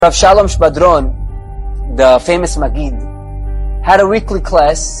Rav Shalom Shbadron, the famous Magid, had a weekly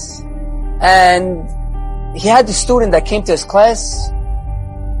class, and he had the student that came to his class,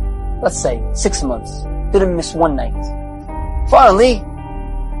 let's say 6 months, didn't miss one night. Finally,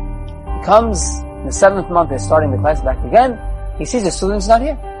 he comes in the 7th month, they're starting the class back again, he sees the student's not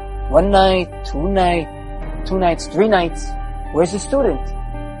here. 1 night, 2 nights, 3 nights, where's the student?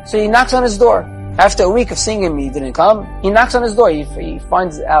 So he knocks on his door. After a week of seeing him, he didn't come. He knocks on his door. He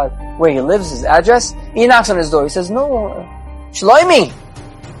finds out where he lives, his address. He knocks on his door. He says, "No, Shloimi."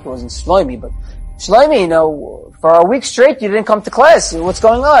 It wasn't Shloimi, but Shloimi, for a week straight, you didn't come to class. What's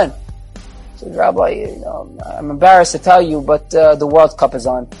going on? He said, "Rabbi, I'm embarrassed to tell you, but the World Cup is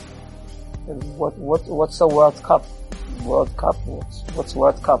on." What's the World Cup? World Cup? What's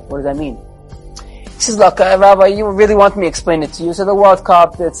World Cup? What does that mean? He says, "Look, Rabbi, you really want me to explain it to you. So the World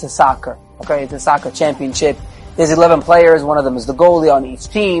Cup, it's a soccer. Okay, it's a soccer championship. There's 11 players. One of them is the goalie on each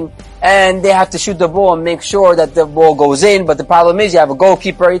team. And they have to shoot the ball and make sure that the ball goes in. But the problem is you have a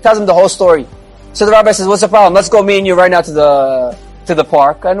goalkeeper." He tells him the whole story. So the rabbi says, "What's the problem? Let's go, me and you, right now to the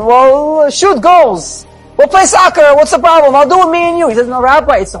park. And we'll shoot goals. We'll play soccer. What's the problem? I'll do it, me and you." He says, "No,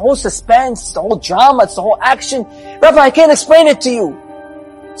 Rabbi, it's the whole suspense. It's the whole drama. It's the whole action. Rabbi, I can't explain it to you."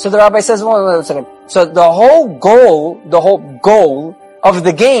 So the rabbi says, "Wait a second. So the whole goal of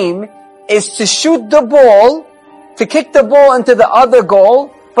the game is to shoot the ball, to kick the ball into the other goal,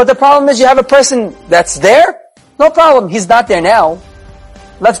 but the problem is you have a person that's there? No problem, he's not there now.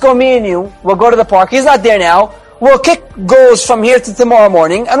 Let's go, me and you, we'll go to the park, he's not there now, we'll kick goals from here to tomorrow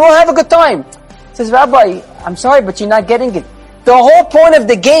morning, and we'll have a good time." He says, "Rabbi, I'm sorry, but you're not getting it. The whole point of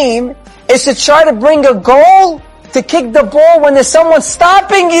the game is to try to bring a goal, to kick the ball when there's someone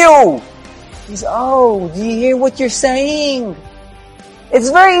stopping you." He's, "Oh, do you hear what you're saying? It's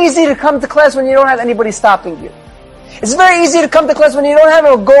very easy to come to class when you don't have anybody stopping you. It's very easy to come to class when you don't have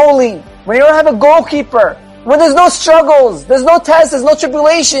a goalie, when you don't have a goalkeeper, when there's no struggles, there's no tests, there's no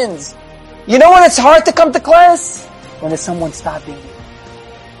tribulations. You know when it's hard to come to class? When there's someone stopping you.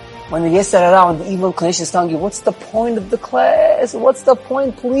 When the Yetzer Hara and the evil inclination is telling you, what's the point of the class? What's the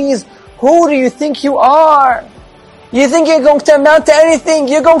point, please? Who do you think you are? You think you're going to amount to anything?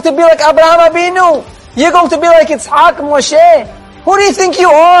 You're going to be like Abraham Avinu. You're going to be like Yitzhak, Moshe. Who do you think you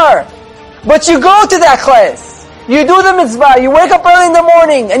are? But you go to that class. You do the mitzvah. You wake up early in the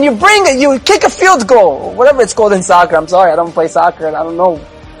morning and you kick a field goal. Whatever it's called in soccer. I'm sorry, I don't play soccer and I don't know.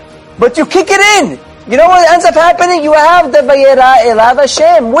 But you kick it in. You know what ends up happening? You have the Vayera Elav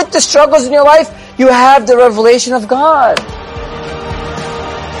Hashem. With the struggles in your life, you have the revelation of God.